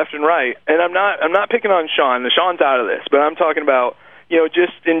networks left and right. And I'm not picking on Sean. Sean's out of this, but I'm talking about,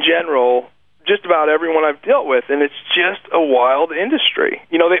 just in general, just about everyone I've dealt with, and it's just a wild industry.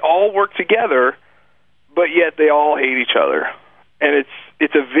 They all work together, but yet they all hate each other. And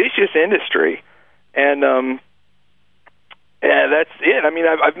it's a vicious industry, and that's it.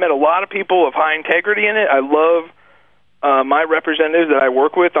 I've met a lot of people of high integrity in it. I love my representatives that I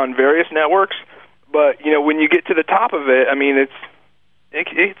work with on various networks, but when you get to the top of it,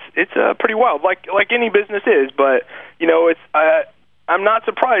 it's pretty wild, like any business is. But I'm not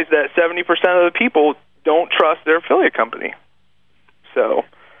surprised that 70% of the people don't trust their affiliate company. So,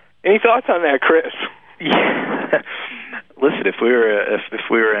 any thoughts on that, Chris? Yeah. Listen, if we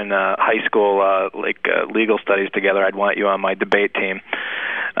were in high school, legal studies together, I'd want you on my debate team.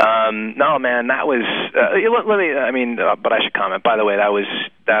 No, man, that was. But I should comment. By the way, that was.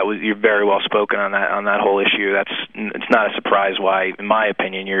 You're very well spoken on that whole issue. It's not a surprise why, in my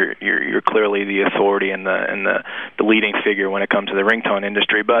opinion, you're clearly the authority and the leading figure when it comes to the ringtone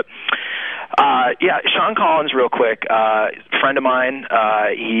industry. But Sean Collins, real quick, friend of mine.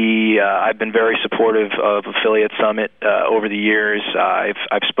 I've been very supportive of Affiliate Summit over the years.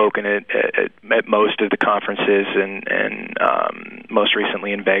 I've spoken at most of the conferences and most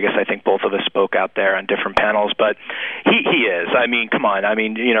recently in Vegas. I think both of us spoke out there on different panels. But he is. Come on.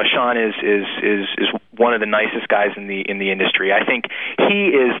 Sean is one of the nicest guys in the industry. I think he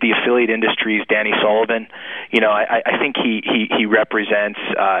is the affiliate industry's Danny Sullivan. I think he represents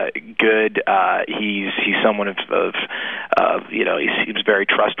good. He's someone of he's very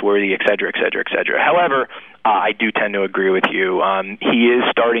trustworthy, et cetera, et cetera, et cetera. However, I do tend to agree with you. He is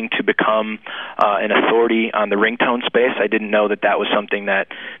starting to become an authority on the ringtone space. I didn't know that was something that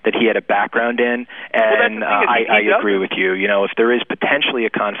he had a background in, and I agree with you. If there is potentially a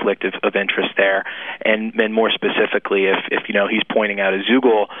conflict of interest there, and more specifically, if he's pointing out a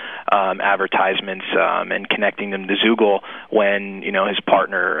Zoogle advertisements and connecting them to Zoogle when his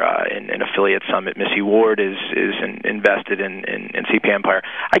partner in Affiliate Summit, Missy Ward, is invested in CPA Empire,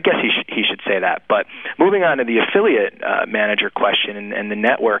 I guess he should say that. But moving on to the affiliate manager question and the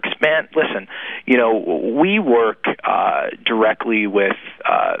networks, man, listen, we work directly with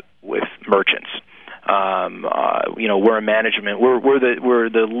merchants. We're a management. We're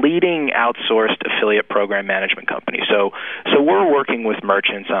the leading outsourced affiliate program management company. So we're working with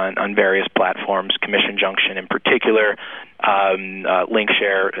merchants on various platforms, Commission Junction in particular,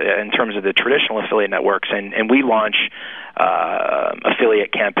 LinkShare in terms of the traditional affiliate networks, and we launch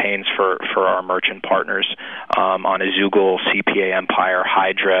affiliate campaigns for our merchant partners on Azoogle, CPA Empire,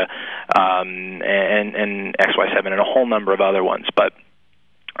 Hydra, and XY7, and a whole number of other ones. But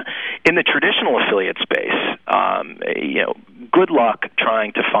in the traditional affiliate space, good luck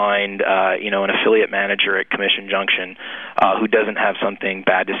trying to find, an affiliate manager at Commission Junction who doesn't have something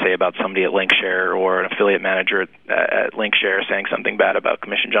bad to say about somebody at Linkshare, or an affiliate manager at Linkshare saying something bad about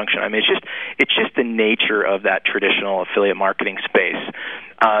Commission Junction. I mean, it's just the nature of that traditional affiliate marketing space.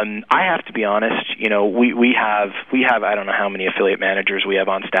 I have to be honest, we have I don't know how many affiliate managers we have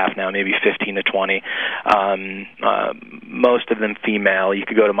on staff now, maybe 15 to 20. Most of them female. You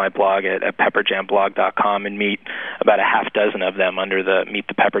could go to my blog at pepperjamblog.com and meet about a half dozen of them under the Meet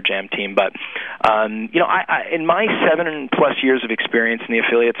the Pepper Jam team. But I in my 7+ years of experience in the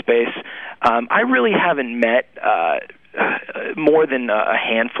affiliate space, I really haven't met more than a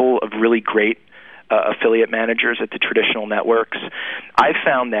handful of really great affiliate managers at the traditional networks. I've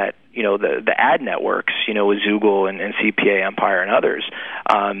found that the ad networks, with Zoogle and CPA Empire and others,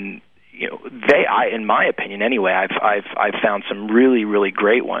 in my opinion anyway, I've found some really, really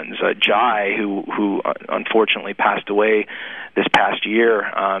great ones. Jai, who unfortunately passed away this past year,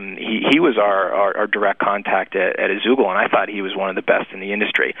 he was our direct contact at Zoogle, and I thought he was one of the best in the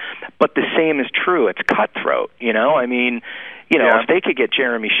industry. But the same is true. It's cutthroat. I mean, if they could get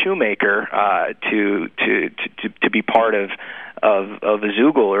Jeremy Shoemaker to be part of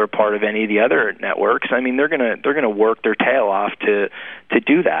Zoogle or part of any of the other networks, I mean, they're gonna work their tail off to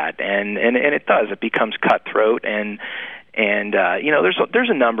do that, and it does. It becomes cutthroat, and there's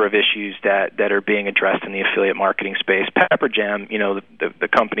a number of issues that are being addressed in the affiliate marketing space. Pepper Jam, the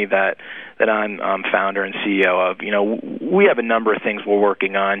company that I'm founder and CEO of, we have a number of things we're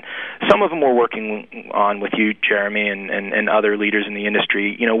working on. Some of them we're working on with you, Jeremy, and other leaders in the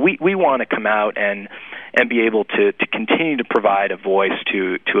industry. We want to come out and be able to continue to provide a voice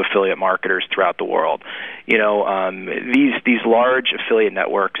to affiliate marketers throughout the world. These large affiliate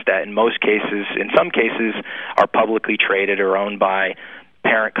networks that in some cases are publicly traded or owned by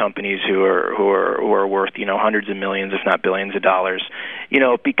parent companies who are worth hundreds of millions, if not billions of dollars.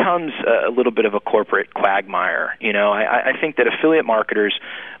 It becomes a little bit of a corporate quagmire. I think that affiliate marketers,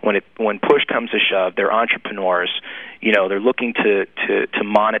 when push comes to shove, they're entrepreneurs. They're looking to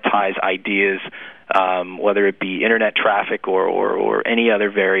monetize ideas, whether it be internet traffic or any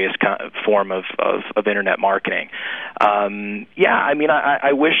other various form of internet marketing.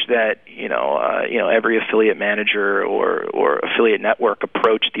 I wish that every affiliate manager or affiliate network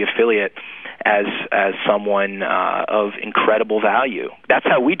approached the affiliate as someone of incredible value. That's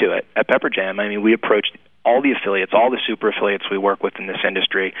how we do it at Pepper Jam. I mean, we approached all the affiliates, all the super affiliates we work with in this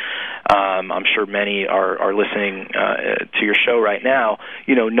industry. I'm sure many are listening to your show right now,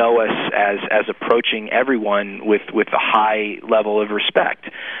 know us as approaching everyone with a high level of respect.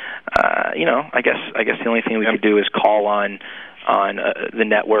 I guess the only thing we could do is call on the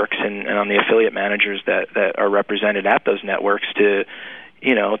networks and on the affiliate managers that are represented at those networks to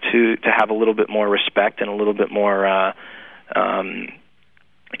have a little bit more respect and a little bit more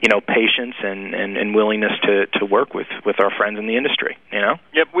patience and willingness to work with our friends in the industry.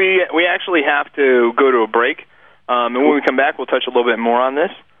 Yep, we actually have to go to a break, and when we come back, we'll touch a little bit more on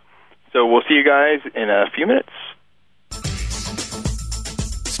this. So we'll see you guys in a few minutes.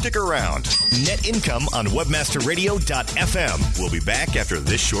 Stick around. Net Income on WebmasterRadio.fm. We'll be back after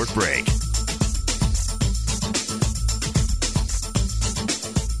this short break.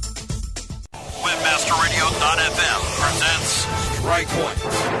 WebmasterRadio.fm presents Strike Point.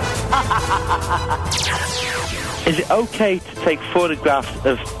 Is it okay to take photographs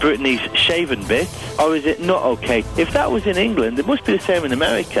of Britney's shaven bits, or is it not okay? If that was in England, it must be the same in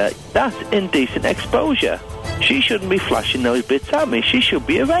America. That's indecent exposure. She shouldn't be flashing those bits at me. She should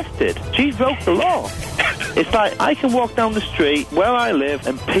be arrested. She's broke the law. It's like I can walk down the street where I live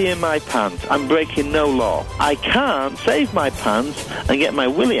and pee in my pants. I'm breaking no law. I can't save my pants and get my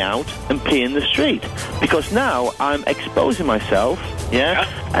willy out and pee in the street, because now I'm exposing myself,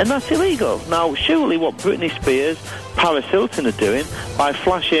 and that's illegal. Now, surely what Britney Spears, Paris Hilton are doing by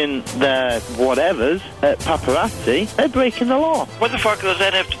flashing their whatevers at paparazzi, they're breaking the law. What the fuck does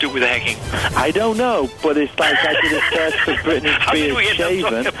that have to do with hacking? I don't know, but it's like I did a search for Britney Spears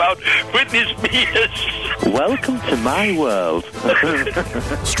shaven. About Britney Spears. Welcome to my world.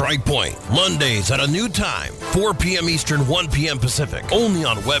 Strike Point, Mondays at a new time, 4 p.m. Eastern, 1 p.m. Pacific, only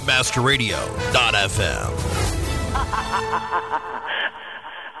on WebmasterRadio.fm.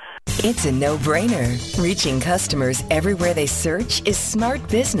 It's a no-brainer. Reaching customers everywhere they search is smart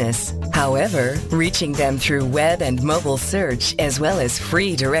business. However, reaching them through web and mobile search, as well as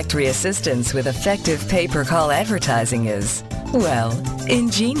free directory assistance with effective pay-per-call advertising is Well,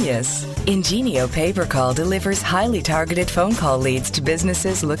 ingenious. Ingenio Pay-Per-Call delivers highly targeted phone call leads to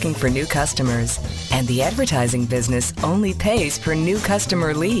businesses looking for new customers. And the advertising business only pays per new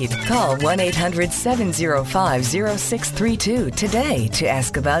customer lead. Call 1-800-705-0632 today to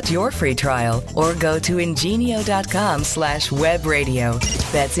ask about your free trial or go to ingenio.com/webradio.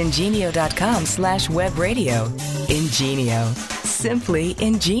 That's ingenio.com/webradio. Ingenio. Simply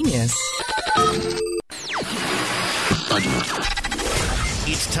ingenious.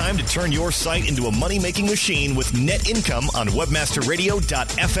 It's time to turn your site into a money-making machine with net income on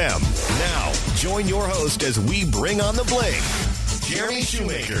webmasterradio.fm. Now, join your host as we bring on the bling, Jeremy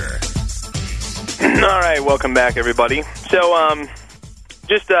Shoemaker. All right, welcome back, everybody. So,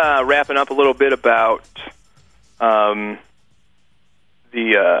 just wrapping up a little bit about the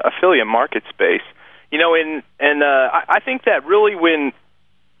affiliate market space. You know, I think that really when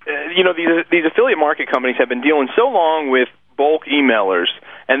these affiliate market companies have been dealing so long with bulk emailers,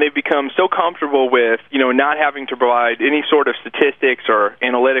 and they've become so comfortable with, not having to provide any sort of statistics or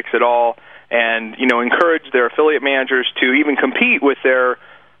analytics at all, and, encourage their affiliate managers to even compete with their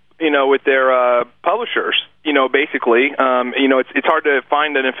publishers. Basically, it's hard to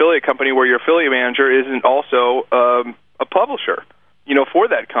find an affiliate company where your affiliate manager isn't also a publisher, for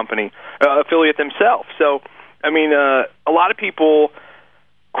that company, affiliate themselves. So, a lot of people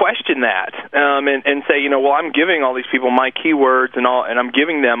question that and say, well, I'm giving all these people my keywords and I'm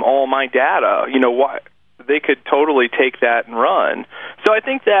giving them all my data. Why they could totally take that and run. So I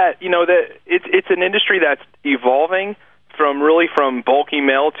think that that it's an industry that's evolving from bulk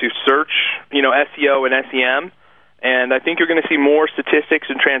email to search, SEO and SEM, and I think you're going to see more statistics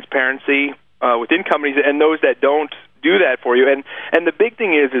and transparency within companies and those that don't do that for you. And the big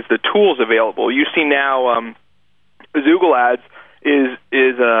thing is the tools available. You see now Google Ads is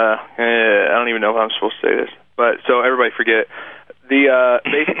I don't even know if I'm supposed to say this, but so everybody forget it.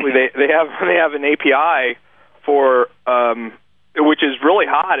 Basically they have an API for which is really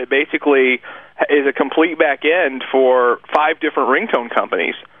hot. It basically is a complete back end for 5 different ringtone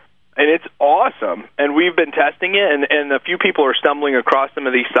companies, and it's awesome. And we've been testing it, and a few people are stumbling across some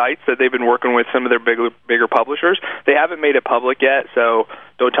of these sites that they've been working with some of their bigger publishers. They haven't made it public yet, so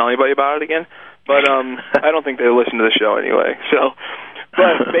don't tell anybody about it again. But I don't think they listen to the show anyway. So,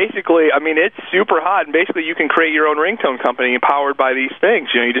 but basically, it's super hot, and basically you can create your own ringtone company powered by these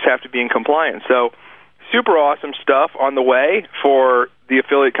things. You just have to be in compliance. So, super awesome stuff on the way for the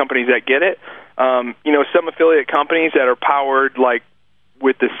affiliate companies that get it. Some affiliate companies that are powered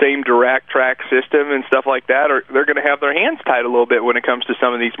with the same direct track system and stuff like that, they're going to have their hands tied a little bit when it comes to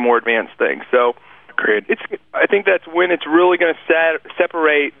some of these more advanced things. So, I think that's when it's really going to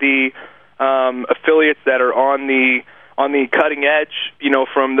separate the affiliates that are on the cutting edge,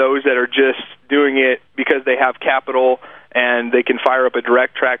 from those that are just doing it because they have capital and they can fire up a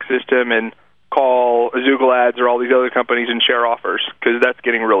direct track system and call Google Ads or all these other companies and share offers, because that's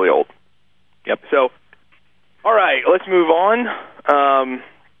getting really old. Yep. So, all right, let's move on.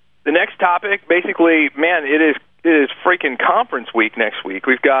 The next topic, basically, man, it is freaking conference week next week.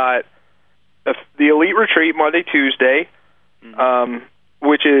 We've got the Elite Retreat Monday, Tuesday.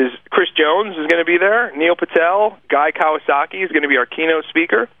 Which is Chris Jones is going to be there. Neil Patel, Guy Kawasaki is going to be our keynote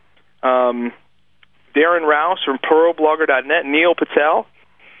speaker. Darren Rouse from ProBlogger.net, Neil Patel,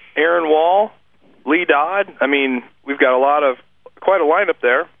 Aaron Wall, Lee Dodd. We've got quite a lineup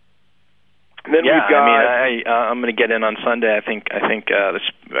there. And then we've got. I'm going to get in on Sunday. I think. I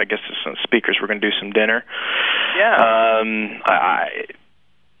guess some speakers. We're going to do some dinner. Yeah.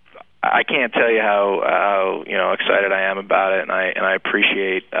 I can't tell you how excited I am about it, and I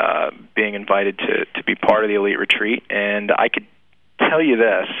appreciate being invited to be part of the Elite Retreat. And I could tell you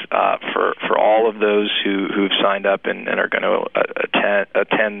this for all of those who've signed up and are going to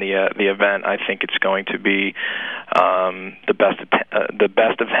attend the event. I think it's going to be the best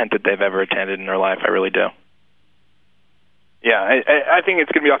event that they've ever attended in their life. I really do. Yeah, I think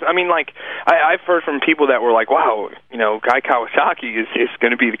it's going to be awesome. I've heard from people that were like, wow, Guy Kawasaki is going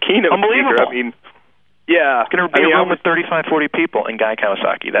to be the keynote Unbelievable. speaker. Yeah. It's going to be a room with 35, 40 people and Guy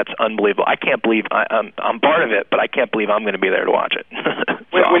Kawasaki. That's unbelievable. I can't believe I'm part of it, but I can't believe I'm going to be there to watch it.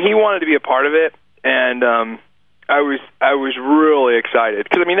 When he wanted to be a part of it, and I was really excited.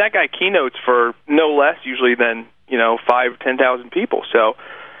 Because, that guy keynotes for no less usually than, 5,000-10,000 people. So,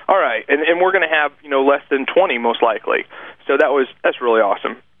 all right. And we're going to have, less than 20 most likely. So that's really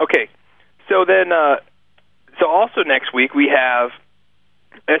awesome. Okay, so then, so also next week we have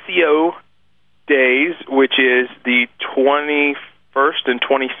SEO Days, which is the 21st and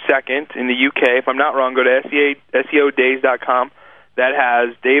 22nd in the UK. If I'm not wrong, go to SEOdays.com. That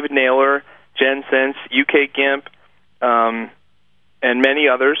has David Naylor, Jen Sense, UK GIMP, and many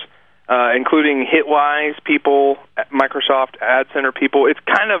others, including Hitwise people, Microsoft Ad Center people.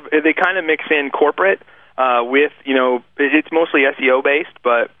 They kind of mix in corporate with, it's mostly SEO based,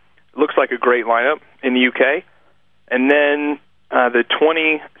 but it looks like a great lineup in the UK. And then the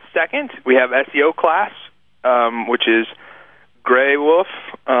 22nd, we have SEO class, which is Grey Wolf,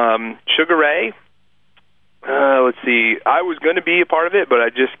 Sugar Ray. Let's see. I was going to be a part of it, but I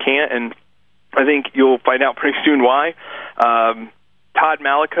just can't, and I think you'll find out pretty soon why. Todd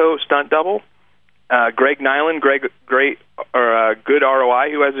Malico, stunt double. Greg Nyland, Good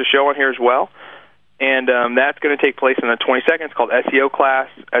ROI, who has a show on here as well. And that's going to take place on the 22nd. It's called SEO Class.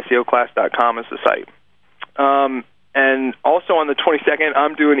 SEOclass.com is the site. And also on the 22nd,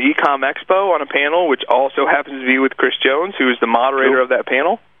 I'm doing Ecom Expo on a panel, which also happens to be with Chris Jones, who is the moderator of that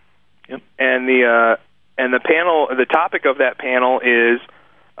panel. Yep. And the panel, the topic of that panel is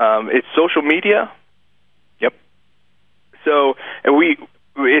it's social media. Yep. So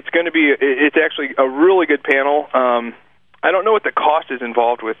it's actually a really good panel. I don't know what the cost is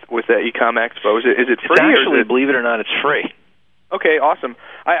involved with that Ecom Expo. Is it free? It's actually, or believe it or not, it's free. Okay, awesome.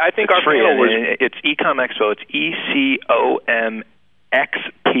 I think it's our free, panel was... It's Ecom Expo. It's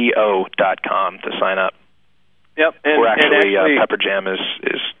ECOMXPO.com to sign up. Yep. We're actually Pepper Jam is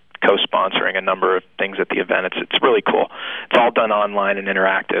co-sponsoring a number of things at the event. It's really cool. It's all done online and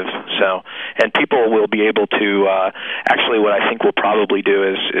interactive. So, and people will be able to actually, what I think we'll probably do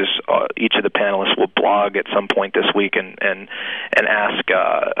is each of the panelists will blog at some point this week and ask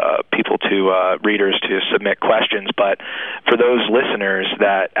people to readers to submit questions. But for those listeners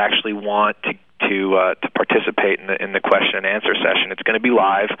that actually want to participate in the question and answer session, it's going to be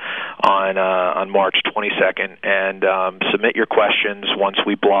live on March 22nd, and submit your questions once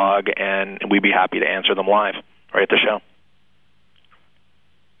we blog, and we'd be happy to answer them live right at the show.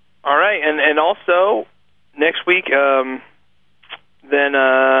 All right, and also next week, I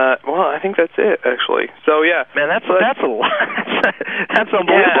think that's it actually. So yeah, man, that's a lot. That's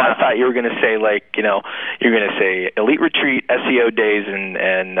unbelievable. Yeah. I thought you were going to say you're going to say Elite Retreat, SEO Days,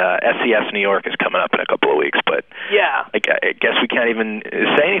 and SES New York is coming up in a couple of weeks. But yeah, I guess we can't even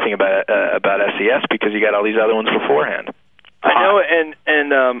say anything about SES because you got all these other ones beforehand. I know,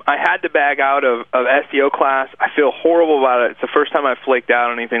 and I had to bag out of SEO Class. I feel horrible about it. It's the first time I've flaked out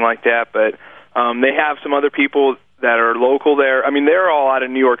on anything like that, but they have some other people that are local there. I mean, they're all out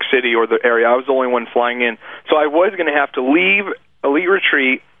of New York City or the area. I was the only one flying in. So I was going to have to leave Elite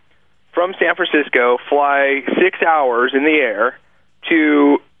Retreat from San Francisco, fly 6 hours in the air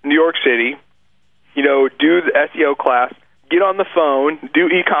to New York City, do the SEO Class, get on the phone, do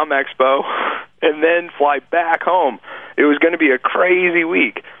Ecom Expo, and then fly back home. It was going to be a crazy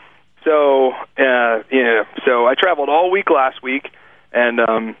week. So, so I traveled all week last week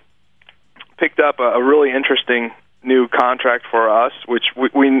and picked up a really interesting new contract for us, which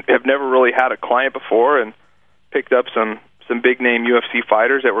we have never really had a client before, and picked up some big-name UFC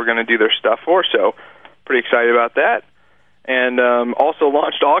fighters that we're going to do their stuff for, so pretty excited about that. And also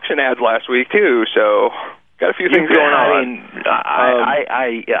launched auction ads last week, too, so got a few things going on.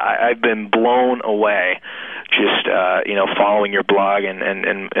 I've been blown away just following your blog and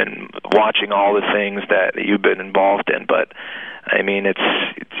watching all the things that you've been involved in. But I mean,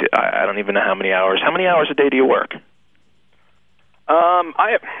 I don't even know how many hours. How many hours a day do you work?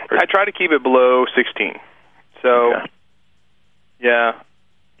 I try to keep it below 16. So okay. Yeah,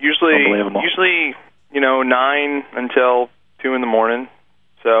 usually 9 until 2 in the morning.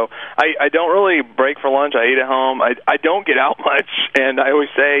 So I don't really break for lunch. I eat at home. I don't get out much, and I always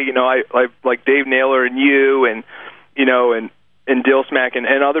say, I like Dave Naylor and you, and and Dill Smack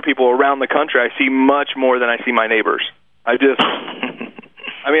and other people around the country. I see much more than I see my neighbors. I'm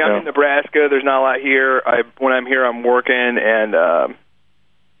in Nebraska. There's not a lot here. When I'm here, I'm working, and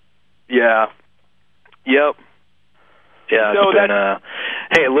yep. Yeah, so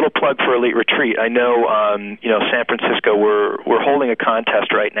hey, a little plug for Elite Retreat. I know, San Francisco, we're holding a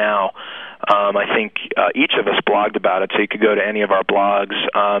contest right now. I think each of us blogged about it, so you could go to any of our blogs.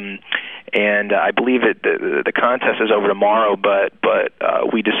 And I believe the contest is over tomorrow, but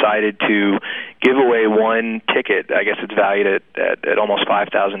we decided to give away one ticket. I guess it's valued at almost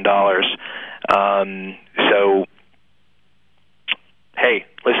 $5,000. So, hey,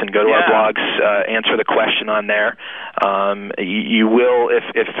 listen, go to our blogs, answer the question on there. You will,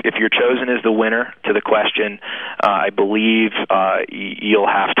 if you're chosen as the winner to the question, I believe you'll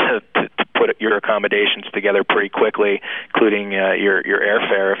have to put your accommodations together pretty quickly, including your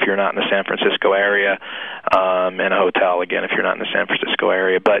airfare if you're not in the San Francisco area, and a hotel again if you're not in the San Francisco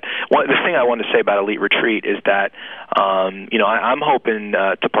area. But the thing I wanted to say about Elite Retreat is that I'm hoping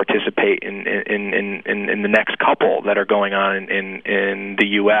to participate in the next couple that are going on in the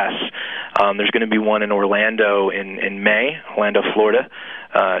U.S. There's going to be one in Orlando in May, Orlando, Florida,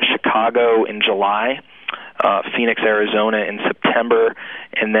 Chicago in July, Phoenix, Arizona in September,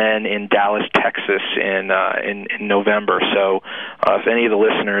 and then in Dallas, Texas in November. So if any of the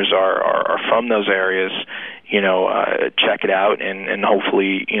listeners are from those areas, check it out, and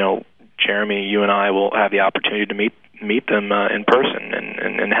hopefully, Jeremy, you and I will have the opportunity to meet them in person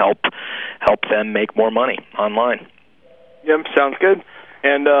and help them make more money online. Yep, sounds good.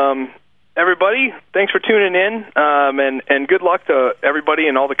 And everybody, thanks for tuning in, and good luck to everybody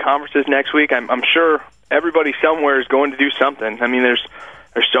in all the conferences next week. I'm sure everybody somewhere is going to do something. I mean, there's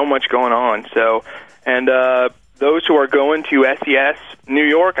so much going on. So, and those who are going to SES New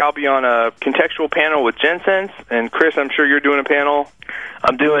York, I'll be on a contextual panel with GenSense. And Chris, I'm sure you're doing a panel.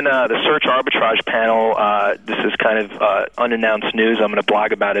 I'm doing the search arbitrage panel. This is kind of unannounced news. I'm going to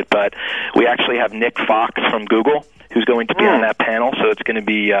blog about it, but we actually have Nick Fox from Google who's going to be on that panel. So it's going to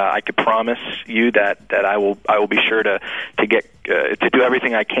be. I could promise you that I will be sure to get to do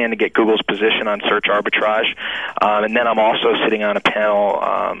everything I can to get Google's position on search arbitrage. And then I'm also sitting on a panel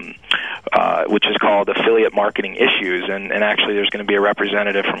which is called Affiliate Marketing Issues, and actually there's going to be a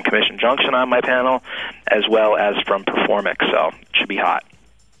representative from Commission Junction on my panel, as well as from Performix. So it should be hot.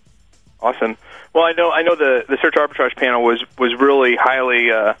 Awesome. Well, I know the search arbitrage panel was really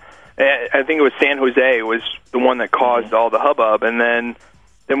highly. I think it was San Jose was the one that caused all the hubbub, and then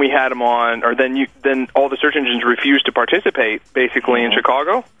we had them on, or then all the search engines refused to participate, basically in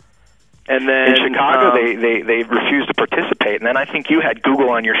Chicago. And then in Chicago, they refused to participate. And then I think you had Google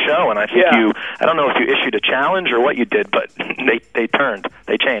on your show, and I think I don't know if you issued a challenge or what you did, but they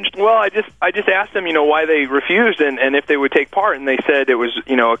changed. Well, I just asked them, why they refused and if they would take part, and they said it was,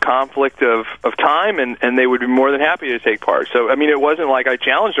 a conflict of time, and they would be more than happy to take part. So, I mean, it wasn't like I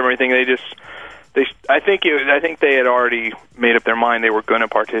challenged them or anything. I think they had already made up their mind they were going to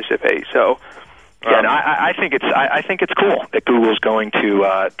participate. So. Yeah, and I think it's cool that Google's going to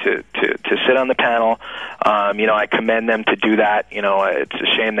sit on the panel. I commend them to do that. It's a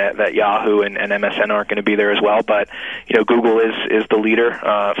shame that Yahoo and MSN aren't going to be there as well. But Google is the leader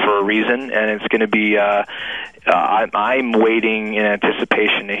for a reason, and it's going to be. I'm waiting in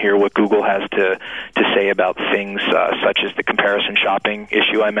anticipation to hear what Google has to say about things such as the comparison shopping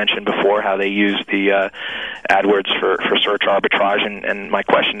issue I mentioned before, how they use the AdWords for search arbitrage, and my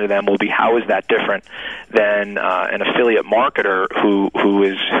question to them will be, how is that different than an affiliate marketer who's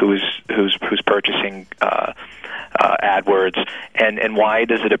purchasing AdWords, and why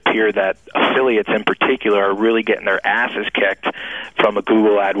does it appear that affiliates in particular are really getting their asses kicked from a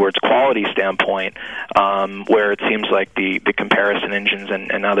Google AdWords quality standpoint, where it seems like the comparison engines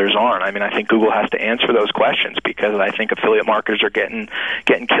and others aren't? I mean, I think Google has to answer those questions, because I think affiliate marketers are getting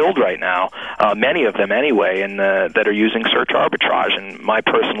killed right now, many of them anyway, and that are using search arbitrage. And my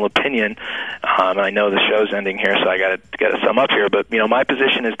personal opinion, and I know the show's ending here, so I got to sum up here, but my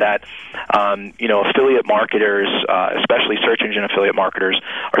position is that affiliate marketers, especially search engine affiliate marketers,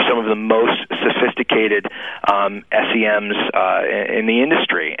 are some of the most sophisticated SEMs in the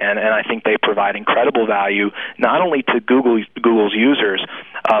industry, and I think they provide incredible value not only to Google's users,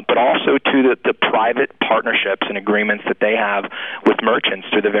 but also to the private partnerships and agreements that they have with merchants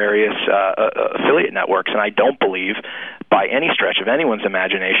through the various affiliate networks. And I don't believe, by any stretch of anyone's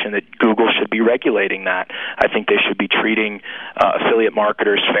imagination, that Google should be regulating that. I think they should be treating affiliate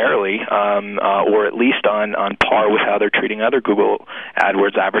marketers fairly, or at least on par with how they're treating other Google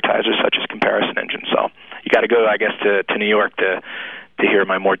AdWords advertisers, such as comparison engines. So you got to go, I guess, to New York to hear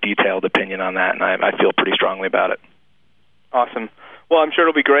my more detailed opinion on that, and I feel pretty strongly about it. Awesome. Well, I'm sure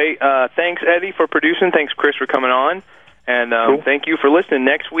it'll be great. Thanks, Eddie, for producing. Thanks, Chris, for coming on. And cool. Thank you for listening.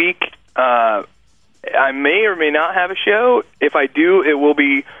 Next week, I may or may not have a show. If I do, it will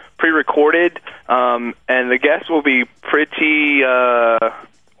be pre-recorded, and the guest will be pretty...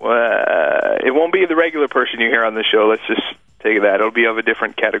 it won't be the regular person you hear on the show. Let's just take that. It'll be of a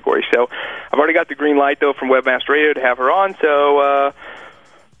different category. So I've already got the green light, though, from Webmaster Radio to have her on. So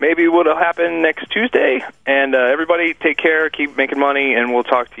maybe what'll happen next Tuesday. And everybody take care, keep making money, and we'll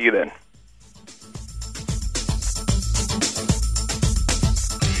talk to you then.